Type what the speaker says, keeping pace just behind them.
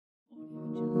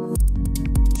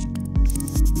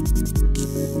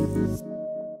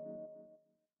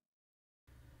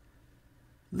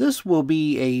This will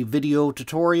be a video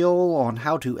tutorial on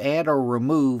how to add or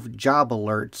remove job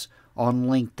alerts on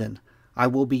LinkedIn. I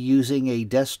will be using a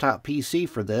desktop PC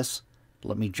for this.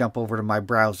 Let me jump over to my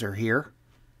browser here.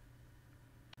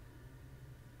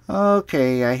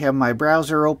 Okay, I have my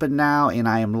browser open now and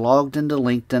I am logged into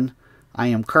LinkedIn. I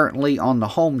am currently on the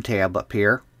Home tab up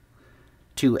here.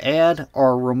 To add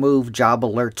or remove job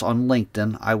alerts on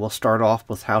LinkedIn, I will start off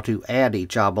with how to add a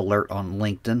job alert on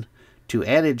LinkedIn. To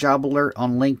add a job alert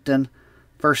on LinkedIn,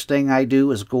 first thing I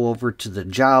do is go over to the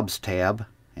Jobs tab,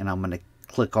 and I'm going to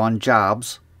click on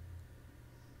Jobs.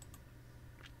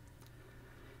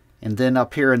 And then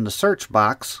up here in the search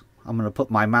box, I'm going to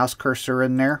put my mouse cursor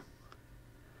in there.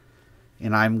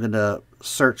 And I'm going to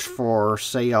search for,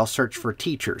 say I'll search for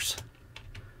teachers.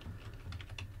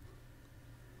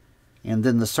 And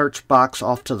then the search box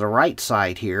off to the right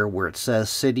side here, where it says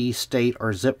city, state,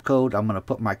 or zip code, I'm going to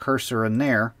put my cursor in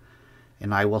there.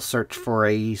 And I will search for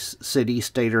a city,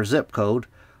 state, or zip code.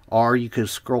 Or you could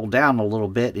scroll down a little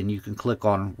bit and you can click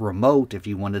on remote if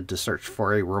you wanted to search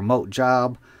for a remote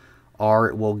job. Or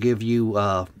it will give you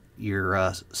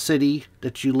your city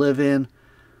that you live in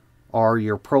or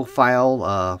your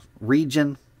profile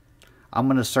region. I'm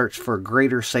going to search for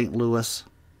Greater St. Louis.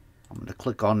 I'm going to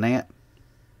click on that.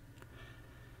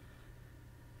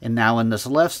 And now in this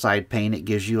left side pane, it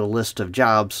gives you a list of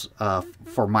jobs.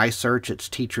 For my search, it's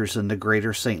teachers in the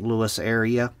Greater St. Louis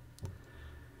area.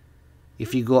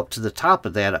 If you go up to the top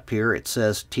of that up here, it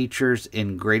says teachers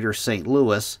in Greater St.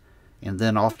 Louis. And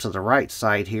then off to the right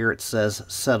side here, it says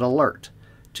set alert.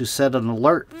 To set an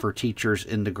alert for teachers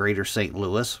in the Greater St.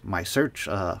 Louis, my search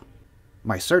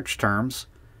terms,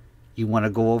 you want to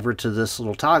go over to this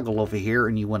little toggle over here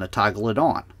and you want to toggle it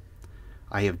on.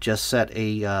 I have just set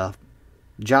a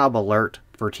job alert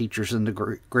for teachers in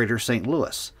the Greater St.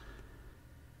 Louis.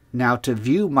 Now to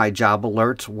view my job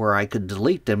alerts where I could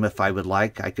delete them if I would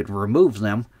like, I could remove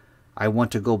them. I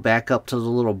want to go back up to the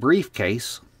little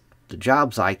briefcase, the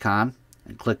jobs icon,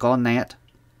 and click on that.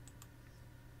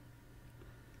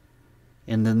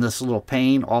 And then this little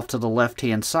pane off to the left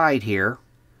hand side here,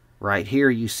 right here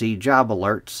you see job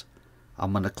alerts.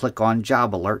 I'm going to click on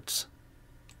job alerts.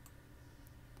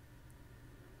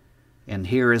 And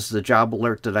here is the job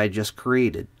alert that I just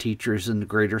created, teachers in the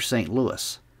Greater St.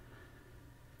 Louis.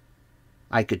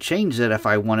 I could change that if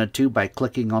I wanted to by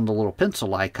clicking on the little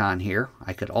pencil icon here.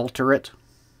 I could alter it.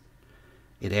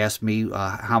 It asks me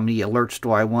how many alerts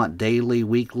do I want, daily,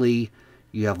 weekly.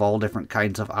 You have all different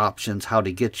kinds of options, how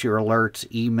to get your alerts,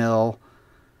 email,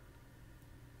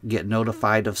 get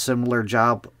notified of similar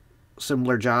jobs.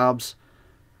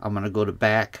 I'm going to go to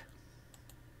back.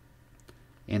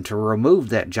 And to remove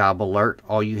that job alert,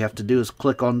 all you have to do is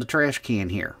click on the trash can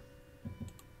here.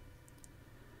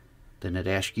 Then it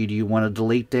asks you, do you want to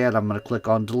delete that? I'm going to click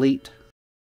on delete.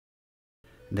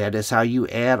 That is how you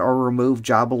add or remove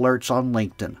job alerts on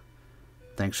LinkedIn.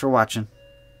 Thanks for watching.